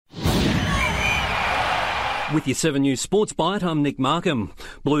With your 7 News Sports Byte, I'm Nick Markham.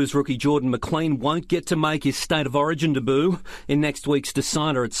 Blues rookie Jordan McLean won't get to make his State of Origin debut in next week's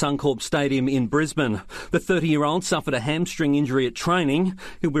decider at Suncorp Stadium in Brisbane. The 30-year-old suffered a hamstring injury at training.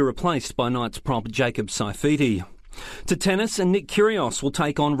 He'll be replaced by Knights prop Jacob Saifiti. To tennis, and Nick Kyrgios will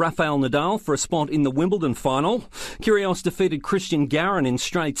take on Rafael Nadal for a spot in the Wimbledon final. Kyrgios defeated Christian Garin in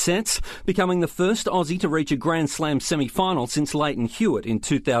straight sets, becoming the first Aussie to reach a Grand Slam semi-final since Leighton Hewitt in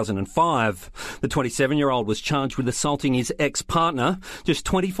 2005. The 27-year-old was charged with assaulting his ex-partner just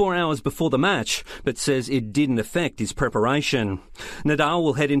 24 hours before the match, but says it didn't affect his preparation. Nadal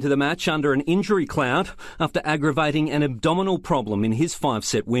will head into the match under an injury cloud after aggravating an abdominal problem in his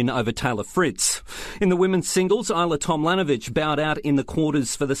 5-set win over Taylor Fritz. In the women's singles, Ayla Tomljanovic bowed out in the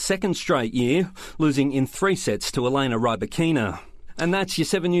quarters for the second straight year, losing in 3 sets to Elena Rybakina. And that's your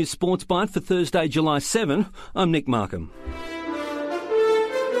 7 News Sports Byte for Thursday, July 7. I'm Nick Markham.